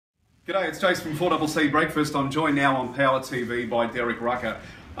G'day, it's Jace from 4CC Breakfast. I'm joined now on Power TV by Derek Rucker.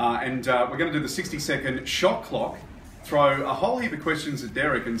 We're going to do the 60-second shot clock. Throw a whole heap of questions at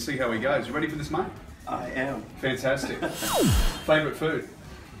Derek and see how he goes. You ready for this, mate? I am. Fantastic. Favourite food?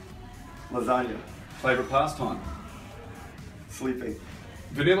 Lasagna. Favourite pastime? Sleeping.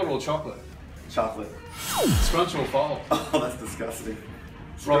 Vanilla or chocolate? Chocolate. Scrunch or fold? Oh, that's disgusting.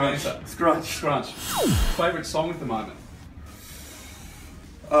 Wrong answer. Scrunch. Scrunch. Favourite song at the moment?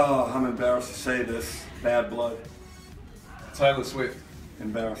 Oh, I'm embarrassed to say this. Bad Blood. Taylor Swift.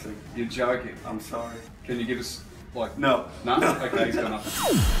 Embarrassing. You're joking. I'm sorry. Can you give us, like... No. No? Okay, he's got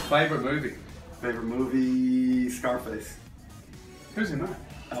nothing. Favourite movie? Favorite movie, Scarface. Who's in that?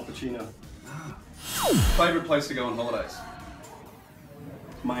 Al Pacino. Favourite place to go on holidays?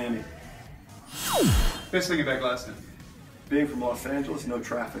 Miami. Best thing about Glasgow? Being from Los Angeles, no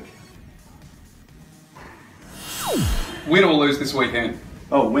traffic. Win or lose this weekend?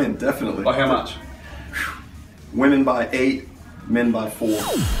 Oh, win, definitely. By how much? Women by 8, men by 4.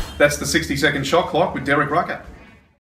 That's the 60-second shot clock with Derek Rucker.